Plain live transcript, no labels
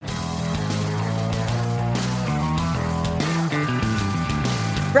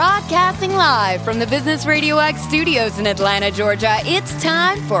Broadcasting live from the Business Radio X studios in Atlanta, Georgia, it's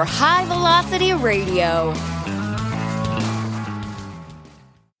time for High Velocity Radio.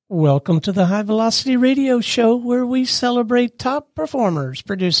 Welcome to the High Velocity Radio Show, where we celebrate top performers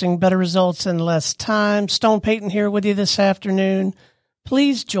producing better results in less time. Stone Payton here with you this afternoon.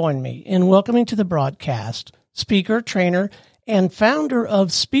 Please join me in welcoming to the broadcast speaker, trainer, and founder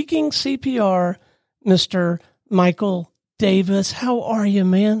of Speaking CPR, Mr. Michael Davis. How are you,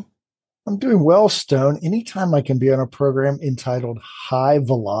 man? I'm doing well, Stone. Anytime I can be on a program entitled High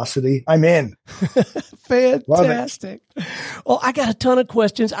Velocity, I'm in. Fantastic. Well, I got a ton of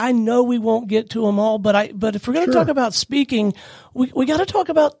questions. I know we won't get to them all, but if we're going to talk about speaking, we got to talk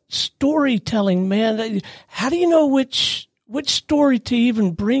about storytelling, man. How do you know which story to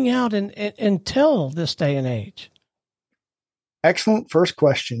even bring out and tell this day and age? Excellent first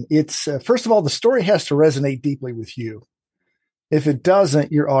question. It's first of all, the story has to resonate deeply with you. If it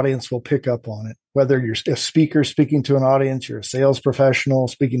doesn't, your audience will pick up on it. Whether you're a speaker speaking to an audience, you're a sales professional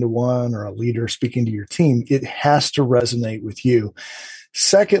speaking to one, or a leader speaking to your team, it has to resonate with you.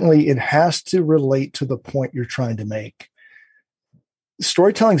 Secondly, it has to relate to the point you're trying to make.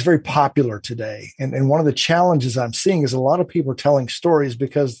 Storytelling is very popular today. And one of the challenges I'm seeing is a lot of people are telling stories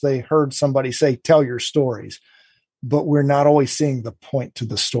because they heard somebody say, tell your stories. But we're not always seeing the point to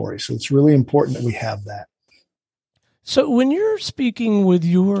the story. So it's really important that we have that. So when you're speaking with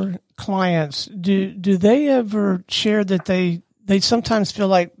your clients, do they ever share that they sometimes feel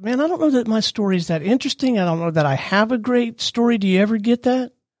like, man, I don't know that my story is that interesting. I don't know that I have a great story. Do you ever get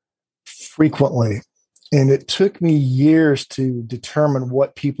that? Frequently. And it took me years to determine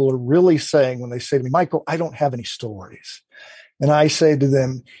what people are really saying when they say to me, Michael, I don't have any stories. And I say to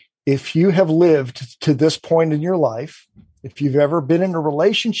them, if you have lived to this point in your life, if you've ever been in a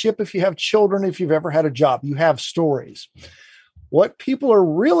relationship, if you have children, if you've ever had a job, you have stories. What people are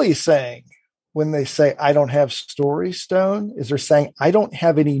really saying when they say, I don't have stories, Stone, is they're saying, I don't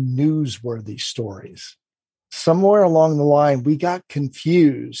have any newsworthy stories. Somewhere along the line, we got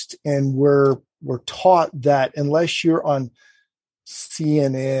confused and we're taught that unless you're on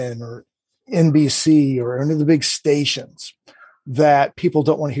CNN or NBC or any of the big stations, that people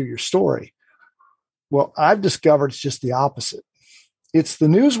don't want to hear your story. Well, I've discovered it's just the opposite. It's the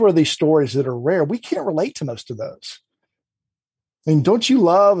newsworthy stories that are rare. We can't relate to most of those. I mean, don't you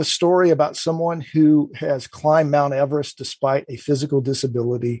love a story about someone who has climbed Mount Everest despite a physical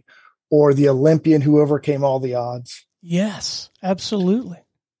disability, or the Olympian who overcame all the odds? Yes, absolutely.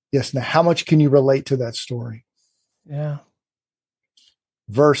 Yes. Now, how much can you relate to that story? Yeah.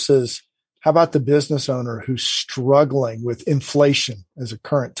 Versus, how about the business owner who's struggling with inflation as a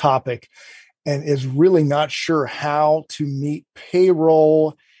current topic and is really not sure how to meet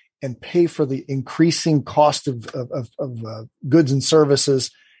payroll and pay for the increasing cost of goods and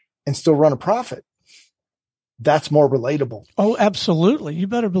services and still run a profit? That's more relatable. Oh, absolutely. You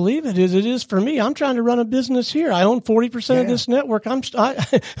better believe it is. It is for me. I'm trying to run a business here. I own 40% of this network. I'm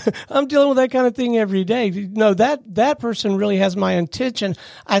dealing with that kind of thing every day. No, that person really has my attention.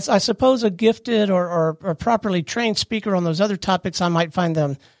 I suppose a gifted or properly trained speaker on those other topics, I might find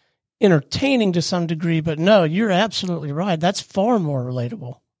them entertaining to some degree, but no, you're absolutely right. That's far more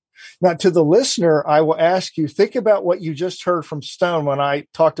relatable. Now, to the listener, I will ask you, think about what you just heard from Stone when I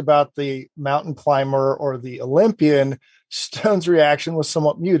talked about the mountain climber or the Olympian. Stone's reaction was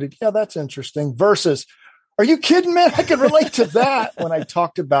somewhat muted. Yeah, that's interesting. Versus, are you kidding, man? I can relate to that when I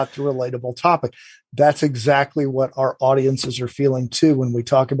talked about the relatable topic. That's exactly what our audiences are feeling too when we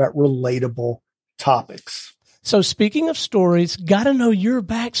talk about relatable topics. So speaking of stories, got to know your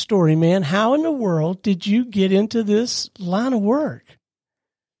backstory, man. How in the world did you get into this line of work?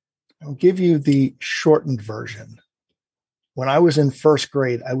 I'll give you the shortened version. When I was in first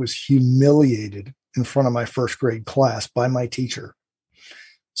grade, I was humiliated in front of my first grade class by my teacher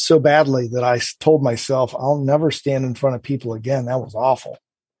so badly that I told myself, I'll never stand in front of people again. That was awful.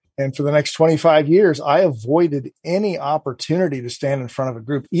 And for the next 25 years, I avoided any opportunity to stand in front of a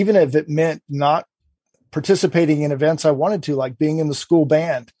group, even if it meant not participating in events I wanted to, like being in the school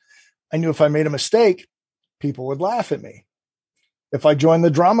band. I knew if I made a mistake, people would laugh at me. If I joined the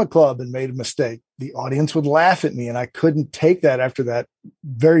drama club and made a mistake, the audience would laugh at me, and I couldn't take that after that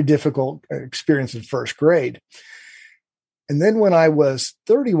very difficult experience in first grade. And then when I was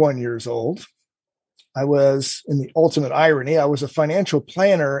 31 years old, I was, in the ultimate irony, I was a financial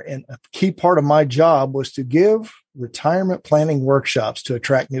planner, and a key part of my job was to give retirement planning workshops to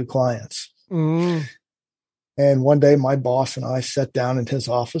attract new clients. Mm. And one day my boss and I sat down in his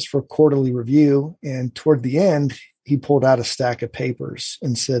office for a quarterly review. And toward the end, he pulled out a stack of papers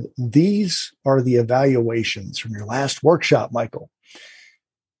and said, "These are the evaluations from your last workshop, Michael.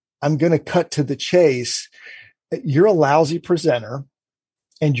 I'm going to cut to the chase. You're a lousy presenter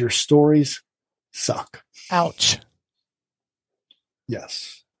and your stories suck. Ouch.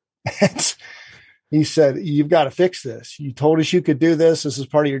 Yes. And he said, you've got to fix this. You told us you could do this. This is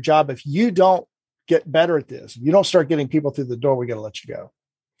part of your job. If you don't get better at this, if you don't start getting people through the door, we got to let you go.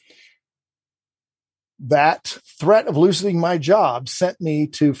 That threat of losing my job sent me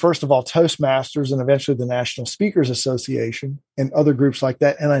to, first of all, Toastmasters and eventually the National Speakers Association and other groups like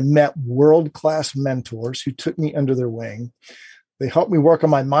that. And I met world-class mentors who took me under their wing. They helped me work on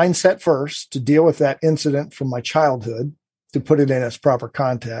my mindset first to deal with that incident from my childhood, to put it in its proper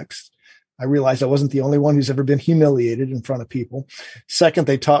context. I realized I wasn't the only one who's ever been humiliated in front of people. Second,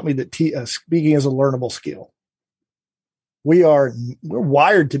 they taught me that speaking is a learnable skill. We're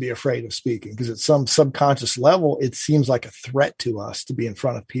wired to be afraid of speaking because at some subconscious level, it seems like a threat to us to be in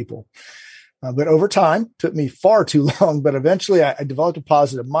front of people. But over time, took me far too long, but eventually I developed a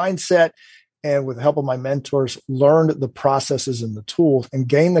positive mindset and with the help of my mentors, learned the processes and the tools and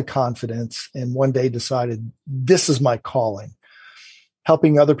gained the confidence. And one day decided this is my calling,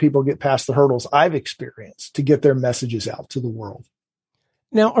 helping other people get past the hurdles I've experienced to get their messages out to the world.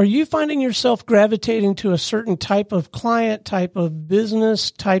 Now, are you finding yourself gravitating to a certain type of client, type of business,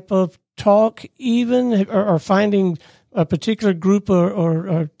 type of talk even, or finding a particular group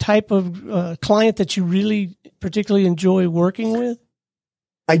or type of client that you really particularly enjoy working with?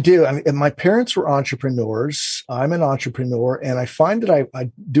 I do. I mean, my parents were entrepreneurs. I'm an entrepreneur, and I find that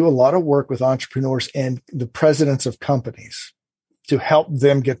I do a lot of work with entrepreneurs and the presidents of companies to help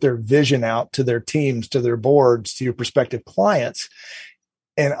them get their vision out to their teams, to their boards, to your prospective clients.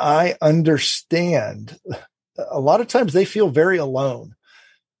 And I understand a lot of times they feel very alone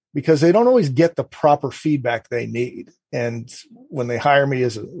because they don't always get the proper feedback they need. And when they hire me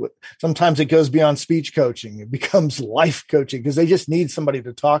sometimes it goes beyond speech coaching. It becomes life coaching because they just need somebody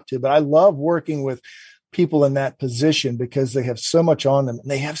to talk to. But I love working with people in that position because they have so much on them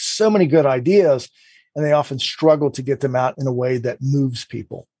and they have so many good ideas and they often struggle to get them out in a way that moves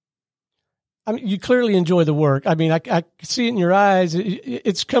people. I mean, you clearly enjoy the work. I mean, I see it in your eyes.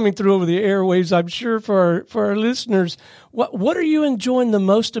 It's coming through over the airwaves, I'm sure, for our listeners. What are you enjoying the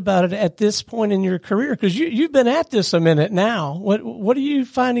most about it at this point in your career? Because you've been at this a minute now. What are you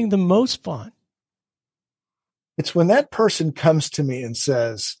finding the most fun? It's when that person comes to me and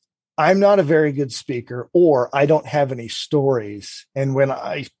says, I'm not a very good speaker, or I don't have any stories. And when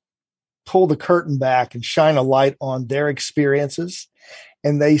I pull the curtain back and shine a light on their experiences,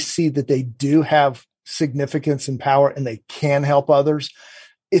 and they see that they do have significance and power and they can help others,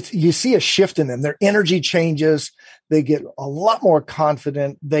 you see a shift in them. Their energy changes. They get a lot more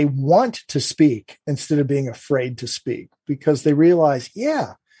confident. They want to speak instead of being afraid to speak because they realize,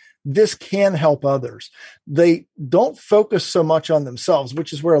 yeah, this can help others. They don't focus so much on themselves,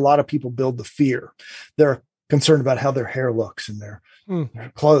 which is where a lot of people build the fear. They're concerned about how their hair looks and their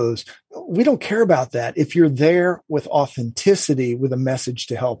clothes. We don't care about that if you're there with authenticity, with a message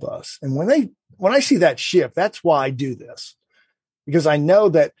to help us. And when I see that shift, that's why I do this, because I know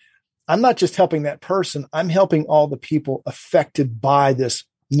that I'm not just helping that person, I'm helping all the people affected by this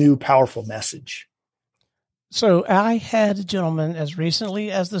new powerful message. So I had a gentleman as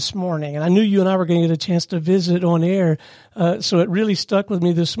recently as this morning, and I knew you and I were going to get a chance to visit on air, so it really stuck with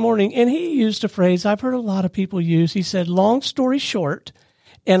me this morning. And he used a phrase I've heard a lot of people use. He said, long story short,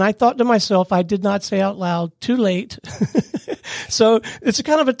 and I thought to myself, I did not say out loud, too late. So it's a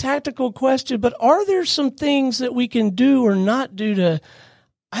kind of a tactical question, but are there some things that we can do or not do to,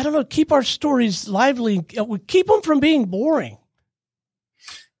 I don't know, keep our stories lively, keep them from being boring?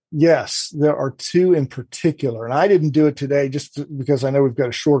 Yes, there are two in particular, and I didn't do it today just because I know we've got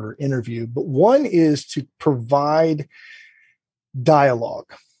a shorter interview, but one is to provide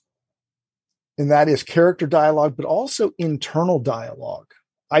dialogue, and that is character dialogue, but also internal dialogue.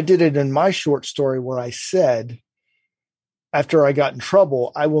 I did it in my short story where I said, after I got in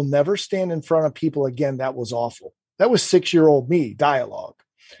trouble, I will never stand in front of people again. That was awful. That was 6-year-old me dialogue.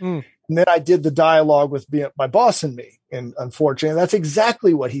 And then I did the dialogue with my boss and me. And unfortunately, that's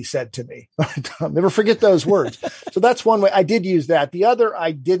exactly what he said to me. I'll never forget those words. So that's one way I did use that. The other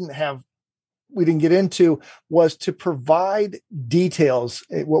we didn't get into was to provide details,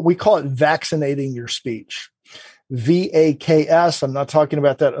 what we call it vaccinating your speech. VAKS. I'm not talking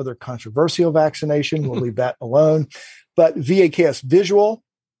about that other controversial vaccination. We'll leave that alone. But VAKS, visual,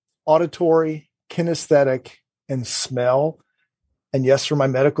 auditory, kinesthetic, and smell. And yes, for my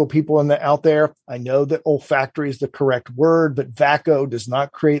medical people out there, I know that olfactory is the correct word, but VACO does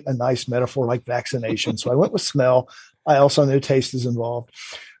not create a nice metaphor like vaccination. So I went with smell. I also know taste is involved.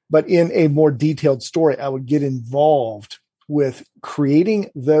 But in a more detailed story, I would get involved with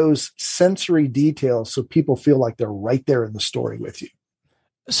creating those sensory details so people feel like they're right there in the story with you.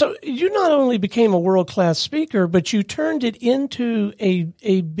 So you not only became a world-class speaker, but you turned it into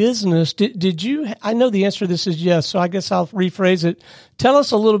a business. Did you, I know the answer to this is yes, so I guess I'll rephrase it. Tell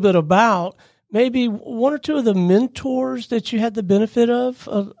us a little bit about maybe one or two of the mentors that you had the benefit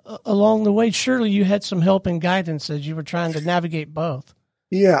of along the way. Surely you had some help and guidance as you were trying to navigate both.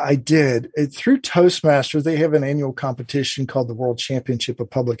 Yeah, I did. Through Toastmasters, they have an annual competition called the World Championship of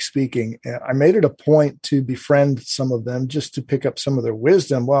Public Speaking. I made it a point to befriend some of them just to pick up some of their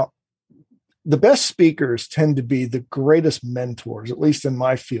wisdom. Well, the best speakers tend to be the greatest mentors, at least in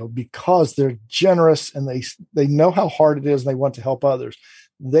my field, because they're generous and they know how hard it is and they want to help others.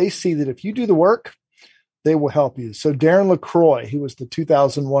 They see that if you do the work, they will help you. So Darren LaCroix, he was the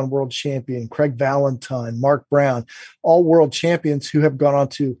 2001 world champion, Craig Valentine, Mark Brown, all world champions who have gone on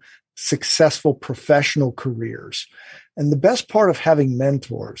to successful professional careers. And the best part of having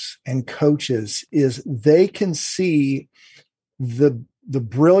mentors and coaches is they can see the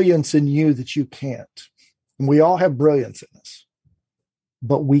brilliance in you that you can't. And we all have brilliance in us,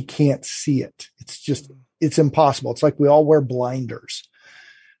 but we can't see it. It's impossible. It's like we all wear blinders.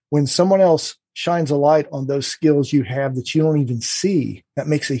 When someone else shines a light on those skills you have that you don't even see, that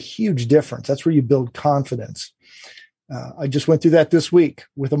makes a huge difference. That's where you build confidence. I just went through that this week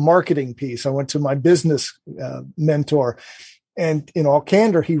with a marketing piece. I went to my business mentor, and in all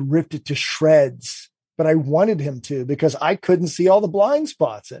candor, he ripped it to shreds, but I wanted him to because I couldn't see all the blind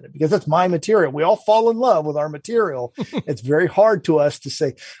spots in it because that's my material. We all fall in love with our material. It's very hard to us to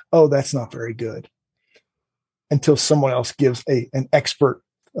say, oh, that's not very good, until someone else gives an expert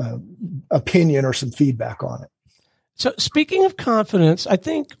opinion or some feedback on it. So speaking of confidence, I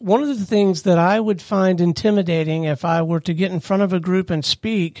think one of the things that I would find intimidating if I were to get in front of a group and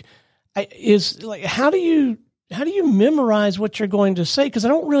speak is like, how do you memorize what you're going to say? Because I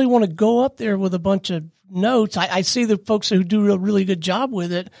don't really want to go up there with a bunch of notes. I see the folks who do a really good job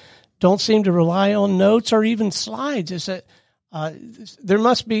with it don't seem to rely on notes or even slides. Is that there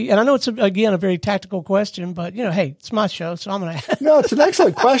must be, and I know it's again a very tactical question, but hey, it's my show, so I'm going to. No, it's an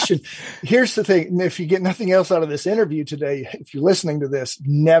excellent question. Here's the thing: if you get nothing else out of this interview today, if you're listening to this,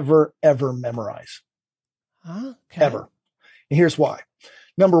 never ever memorize, ever. And here's why: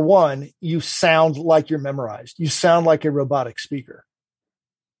 number one, you sound like you're memorized. You sound like a robotic speaker.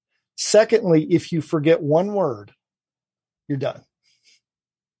 Secondly, if you forget one word, you're done.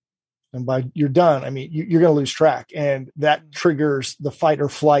 And by you're done, I mean, you're going to lose track. And that triggers the fight or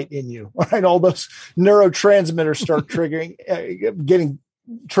flight in you, right? All those neurotransmitters start getting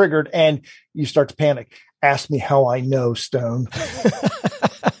triggered, and you start to panic. Ask me how I know, Stone.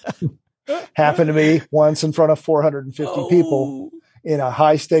 Happened to me once in front of 450 people in a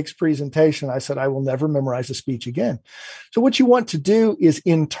high stakes presentation. I said, I will never memorize a speech again. So what you want to do is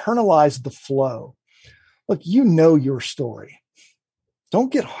internalize the flow. Look, you know your story. Don't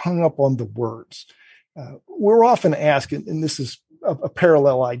get hung up on the words. We're often asked, and this is a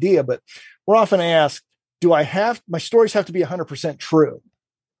parallel idea, but we're often asked, my stories have to be 100% true?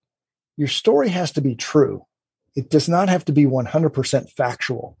 Your story has to be true. It does not have to be 100%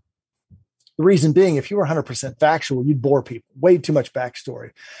 factual. The reason being, if you were 100% factual, you'd bore people. Way too much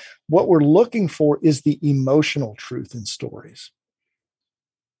backstory. What we're looking for is the emotional truth in stories.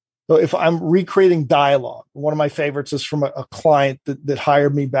 So if I'm recreating dialogue, one of my favorites is from a client that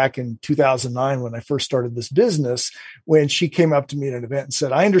hired me back in 2009 when I first started this business, when she came up to me at an event and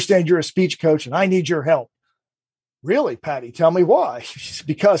said, I understand you're a speech coach and I need your help. Really, Patty? Tell me why. She said,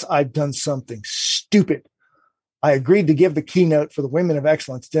 because I've done something stupid. I agreed to give the keynote for the Women of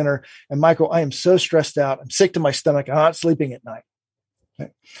Excellence dinner. And Michael, I am so stressed out. I'm sick to my stomach. I'm not sleeping at night.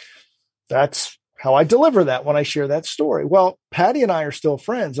 Okay. That's how I deliver that when I share that story. Well, Patty and I are still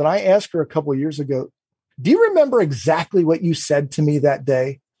friends. And I asked her a couple of years ago, do you remember exactly what you said to me that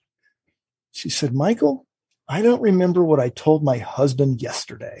day? She said, Michael, I don't remember what I told my husband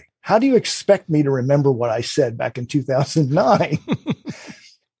yesterday. How do you expect me to remember what I said back in 2009?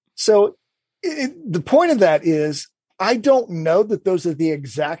 So the point of that is, I don't know that those are the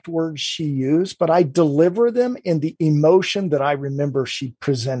exact words she used, but I deliver them in the emotion that I remember she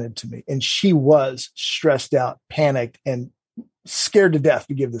presented to me. And she was stressed out, panicked, and scared to death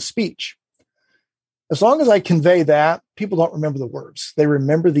to give the speech. As long as I convey that, people don't remember the words. They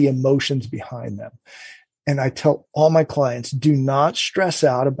remember the emotions behind them. And I tell all my clients, do not stress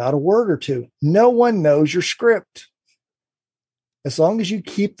out about a word or two. No one knows your script. As long as you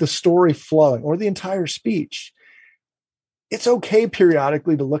keep the story flowing, or the entire speech. It's okay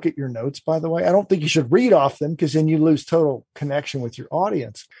periodically to look at your notes, by the way. I don't think you should read off them because then you lose total connection with your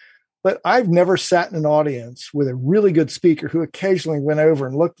audience. But I've never sat in an audience with a really good speaker who occasionally went over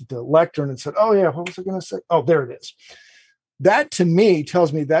and looked at the lectern and said, oh, yeah, what was I going to say? Oh, there it is. That to me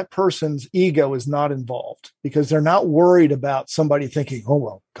tells me that person's ego is not involved because they're not worried about somebody thinking, oh,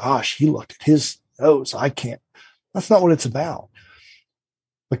 well, gosh, he looked at his notes. I can't. That's not what it's about.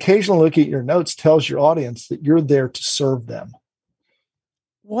 Occasionally looking at your notes tells your audience that you're there to serve them.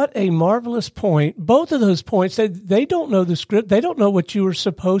 What a marvelous point. Both of those points, they don't know the script. They don't know what you were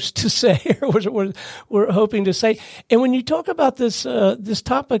supposed to say or were hoping to say. And when you talk about this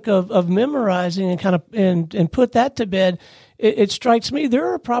topic of memorizing and kind of and put that to bed, it strikes me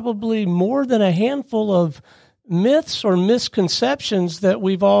there are probably more than a handful of myths or misconceptions that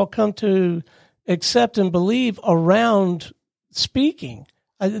we've all come to accept and believe around speaking.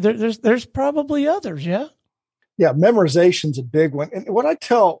 There's probably others, yeah? Yeah, memorization's a big one. And what I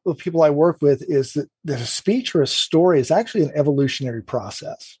tell the people I work with is that a speech or a story is actually an evolutionary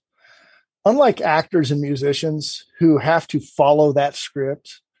process. Unlike actors and musicians who have to follow that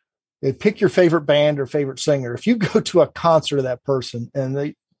script, they pick your favorite band or favorite singer. If you go to a concert of that person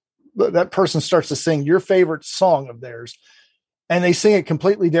and that person starts to sing your favorite song of theirs and they sing it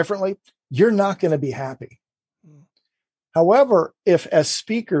completely differently, you're not going to be happy. However, if as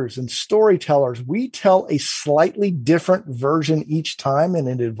speakers and storytellers, we tell a slightly different version each time and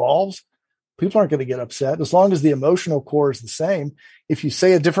it evolves, people aren't going to get upset as long as the emotional core is the same. If you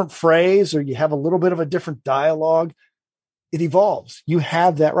say a different phrase or you have a little bit of a different dialogue, it evolves. You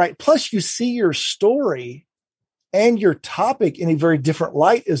have that right. Plus, you see your story and your topic in a very different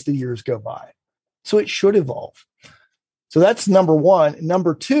light as the years go by. So it should evolve. So that's number one.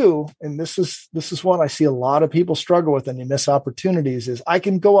 Number two, and this is what I see a lot of people struggle with and you miss opportunities, is I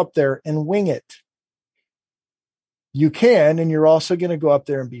can go up there and wing it. You can, and you're also going to go up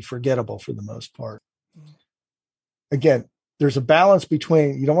there and be forgettable for the most part. Again, there's a balance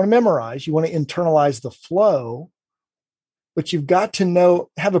between you don't want to memorize, you want to internalize the flow, but you've got to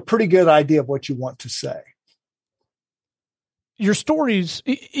have a pretty good idea of what you want to say. Your stories,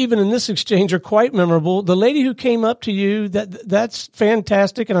 even in this exchange, are quite memorable. The lady who came up to you, that's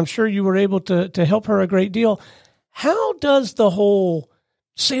fantastic, and I'm sure you were able to help her a great deal. How does the whole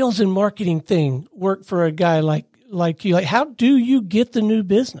sales and marketing thing work for a guy like you? Like, how do you get the new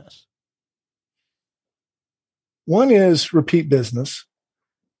business? One is repeat business.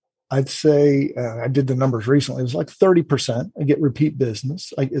 I'd say I did the numbers recently. It was like 30%. I get repeat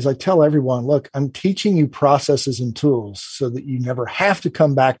business. As I tell everyone, look, I'm teaching you processes and tools so that you never have to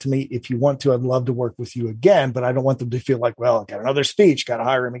come back to me. If you want to, I'd love to work with you again, but I don't want them to feel like, well, I got another speech, got to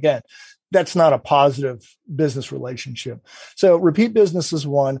hire him again. That's not a positive business relationship. So repeat business is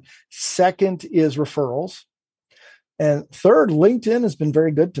one. Second is referrals. And third, LinkedIn has been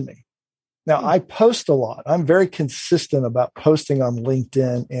very good to me. Now, I post a lot. I'm very consistent about posting on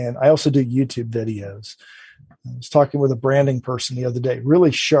LinkedIn, and I also do YouTube videos. I was talking with a branding person the other day,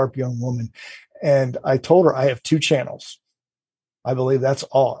 really sharp young woman, and I told her I have 2 channels. I believe that's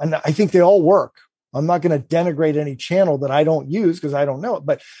all. And I think they all work. I'm not going to denigrate any channel that I don't use because I don't know it,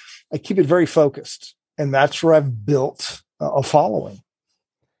 but I keep it very focused, and that's where I've built a following.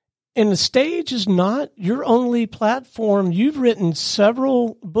 And the stage is not your only platform. You've written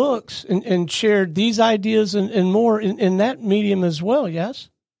several books and shared these ideas and more in that medium as well, yes?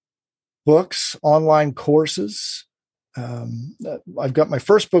 Books, online courses. I've got my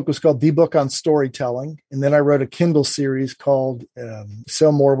first book was called The Book on Storytelling. And then I wrote a Kindle series called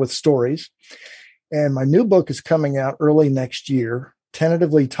Sell More with Stories. And my new book is coming out early next year,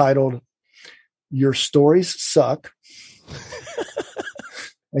 tentatively titled Your Stories Suck.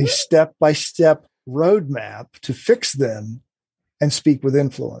 A step-by-step roadmap to fix them and speak with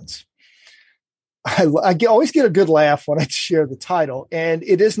influence. I always get a good laugh when I share the title, and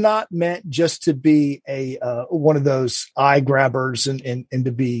it is not meant just to be a one of those eye grabbers and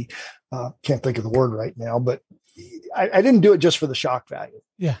to be can't think of the word right now, but I didn't do it just for the shock value.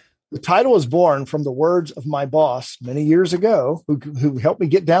 Yeah, the title was born from the words of my boss many years ago, who helped me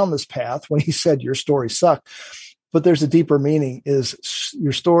get down this path when he said, "Your stories suck." But there's a deeper meaning is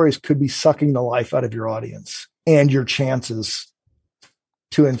your stories could be sucking the life out of your audience and your chances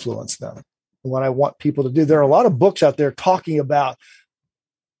to influence them. What I want people to do, there are a lot of books out there talking about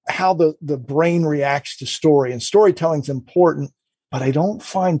how the brain reacts to story, and storytelling is important, but I don't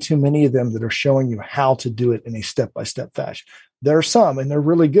find too many of them that are showing you how to do it in a step-by-step fashion. There are some, and they're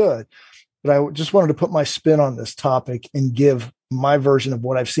really good, but I just wanted to put my spin on this topic and give my version of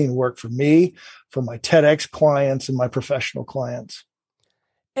what I've seen work for me, for my TEDx clients and my professional clients.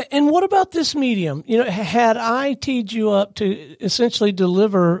 And what about this medium? You know, had I teed you up to essentially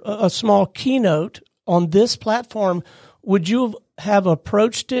deliver a small keynote on this platform, would you have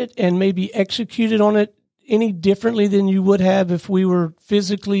approached it and maybe executed on it any differently than you would have if we were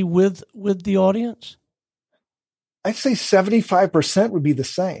physically with the audience? I'd say 75% would be the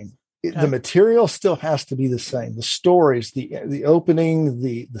same. Okay. The material still has to be the same. The stories, the opening,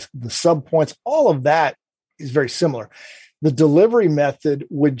 the sub points, all of that is very similar. The delivery method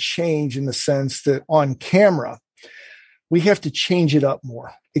would change in the sense that on camera, we have to change it up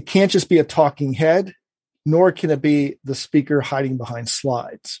more. It can't just be a talking head, nor can it be the speaker hiding behind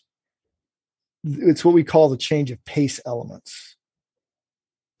slides. It's what we call the change of pace elements.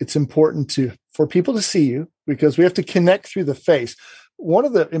 It's important for people to see you because we have to connect through the face. One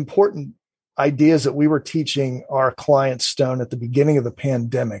of the important ideas that we were teaching our clients, Stone, at the beginning of the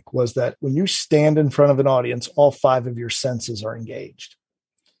pandemic was that when you stand in front of an audience, all 5 of your senses are engaged.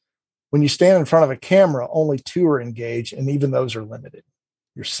 When you stand in front of a camera, only 2 are engaged, and even those are limited: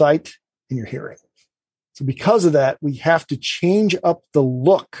 your sight and your hearing. So because of that, we have to change up the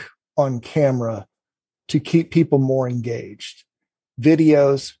look on camera to keep people more engaged.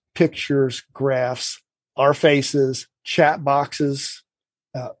 Videos, pictures, graphs, our faces, chat boxes,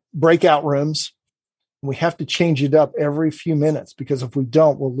 breakout rooms. We have to change it up every few minutes because if we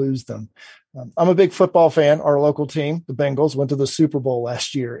don't, we'll lose them. I'm a big football fan. Our local team, the Bengals, went to the Super Bowl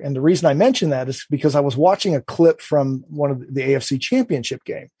last year. And the reason I mention that is because I was watching a clip from one of the AFC Championship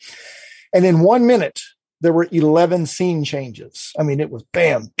game. And in 1 minute, there were 11 scene changes. I mean, it was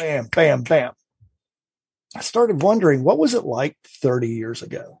bam, bam, bam, bam. I started wondering, what was it like 30 years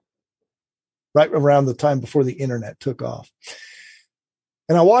ago, right around the time before the internet took off?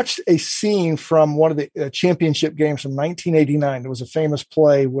 And I watched a scene from one of the championship games from 1989. There was a famous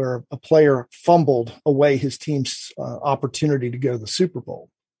play where a player fumbled away his team's opportunity to go to the Super Bowl.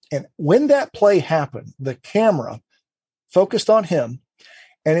 And when that play happened, the camera focused on him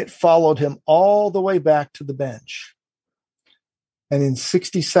and it followed him all the way back to the bench. And in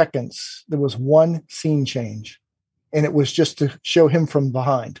 60 seconds, there was one scene change, and it was just to show him from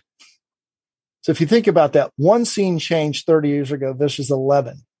behind. So if you think about that, one scene change 30 years ago versus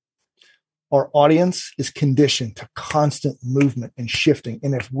 11, our audience is conditioned to constant movement and shifting.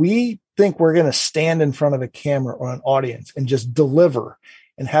 And if we think we're going to stand in front of a camera or an audience and just deliver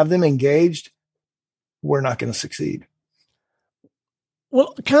and have them engaged, we're not going to succeed.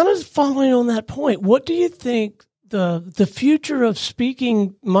 Well, kind of following on that point, what do you think the future of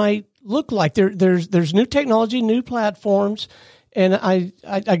speaking might look like? There's new technology, new platforms, and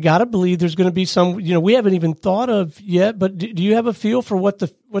I gotta believe there's going to be some we haven't even thought of yet. But do you have a feel for what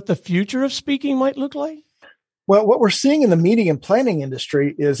the future of speaking might look like? Well, what we're seeing in the meeting and planning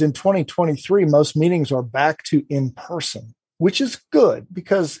industry is in 2023, most meetings are back to in person, which is good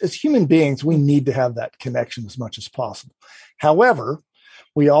because as human beings, we need to have that connection as much as possible. However,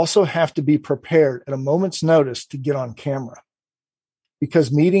 we also have to be prepared at a moment's notice to get on camera because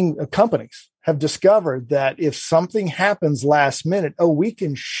meeting companies have discovered that if something happens last minute, we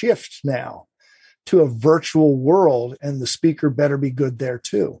can shift now to a virtual world and the speaker better be good there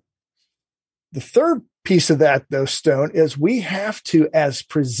too. The third piece of that, though, Stone, is we have to, as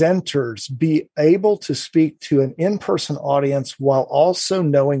presenters, be able to speak to an in-person audience while also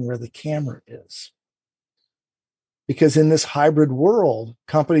knowing where the camera is. Because in this hybrid world,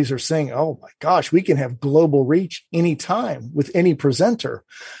 companies are saying, oh my gosh, we can have global reach anytime with any presenter.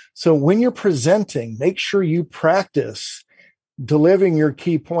 So when you're presenting, make sure you practice delivering your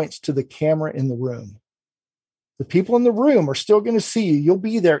key points to the camera in the room. The people in the room are still going to see you. You'll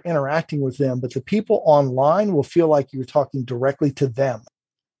be there interacting with them, but the people online will feel like you're talking directly to them.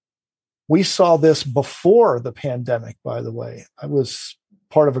 We saw this before the pandemic, by the way. I was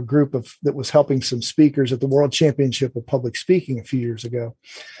part of a group that was helping some speakers at the World Championship of Public Speaking a few years ago.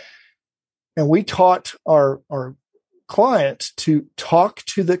 And we taught our clients to talk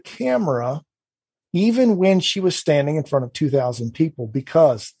to the camera even when she was standing in front of 2,000 people,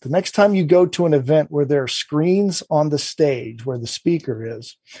 because the next time you go to an event where there are screens on the stage where the speaker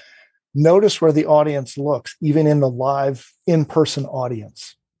is, notice where the audience looks, even in the live in-person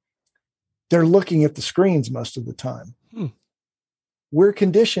audience. They're looking at the screens most of the time. We're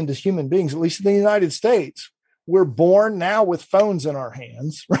conditioned as human beings, at least in the United States. We're born now with phones in our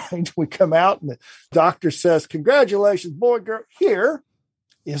hands, right? We come out and the doctor says, congratulations, boy, girl, here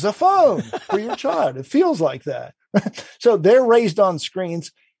is a phone for your child. It feels like that. So they're raised on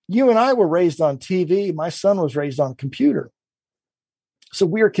screens. You and I were raised on TV. My son was raised on computer. So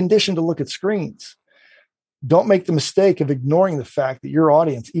we are conditioned to look at screens. Don't make the mistake of ignoring the fact that your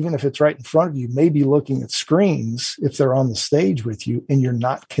audience, even if it's right in front of you, may be looking at screens if they're on the stage with you and you're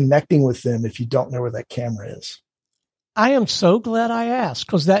not connecting with them if you don't know where that camera is. I am so glad I asked,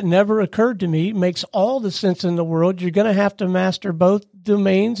 because that never occurred to me. It makes all the sense in the world. You're going to have to master both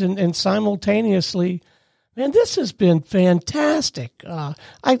domains and simultaneously. Man, this has been fantastic.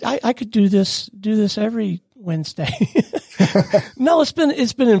 I could do this every Wednesday. No, it's been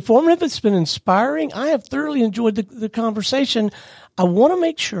informative. It's been inspiring. I have thoroughly enjoyed the conversation. I want to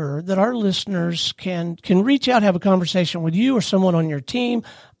make sure that our listeners can reach out, have a conversation with you or someone on your team.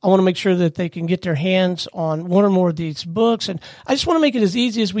 I want to make sure that they can get their hands on one or more of these books. And I just want to make it as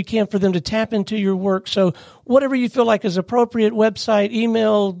easy as we can for them to tap into your work. So whatever you feel like is appropriate, website,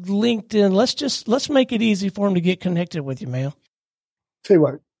 email, LinkedIn, let's make it easy for them to get connected with you, man. Tell you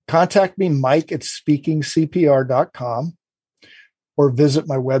what, contact me, Mike at speakingcpr.com, or visit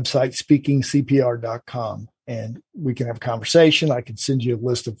my website, speakingcpr.com. And we can have a conversation. I can send you a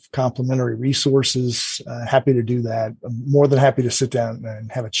list of complimentary resources. Happy to do that. I'm more than happy to sit down and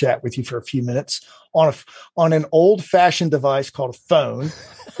have a chat with you for a few minutes on an old-fashioned device called a phone,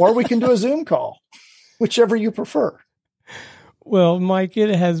 or we can do a Zoom call, whichever you prefer. Well, Mike,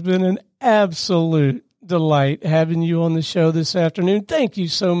 it has been an absolute delight having you on the show this afternoon. Thank you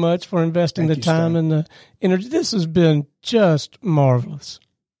so much for investing the time and the energy. This has been just marvelous.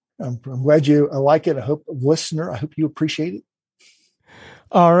 I'm glad I like it. I hope, listener, I hope you appreciate it.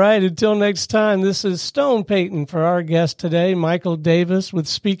 All right. Until next time, this is Stone Payton for our guest today, Michael Davis with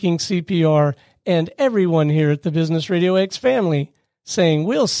Speaking CPR, and everyone here at the Business Radio X family saying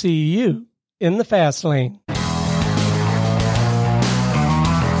we'll see you in the fast lane.